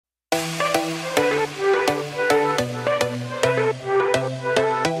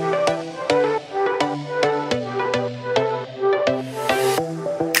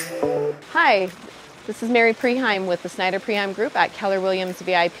This is Mary Preheim with the Snyder Preheim Group at Keller Williams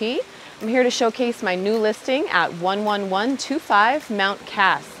VIP. I'm here to showcase my new listing at 11125 Mount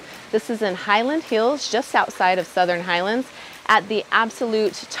Cass. This is in Highland Hills, just outside of Southern Highlands, at the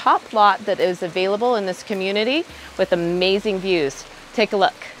absolute top lot that is available in this community with amazing views. Take a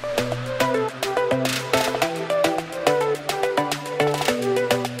look.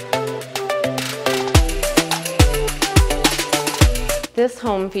 This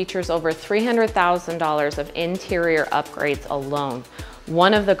home features over $300,000 of interior upgrades alone.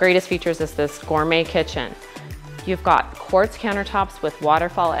 One of the greatest features is this gourmet kitchen. You've got quartz countertops with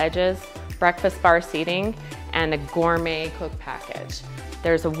waterfall edges, breakfast bar seating, and a gourmet cook package.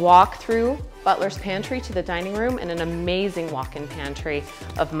 There's a walk-through butler's pantry to the dining room and an amazing walk-in pantry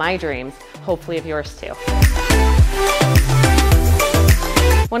of my dreams, hopefully of yours too.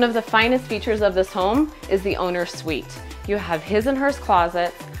 One of the finest features of this home is the owner's suite. You have his and hers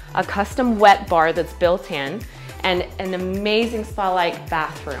closets, a custom wet bar that's built in, and an amazing spa-like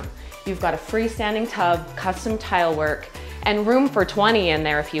bathroom. You've got a freestanding tub, custom tile work, and room for 20 in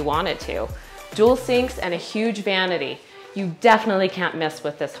there if you wanted to. Dual sinks and a huge vanity. You definitely can't miss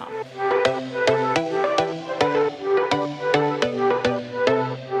with this home.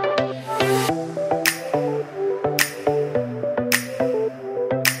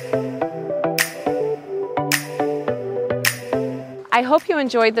 I hope you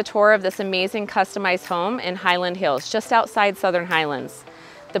enjoyed the tour of this amazing customized home in Highland Hills, just outside Southern Highlands.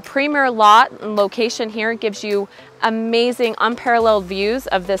 The premier lot and location here gives you amazing, unparalleled views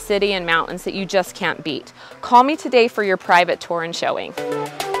of the city and mountains that you just can't beat. Call me today for your private tour and showing.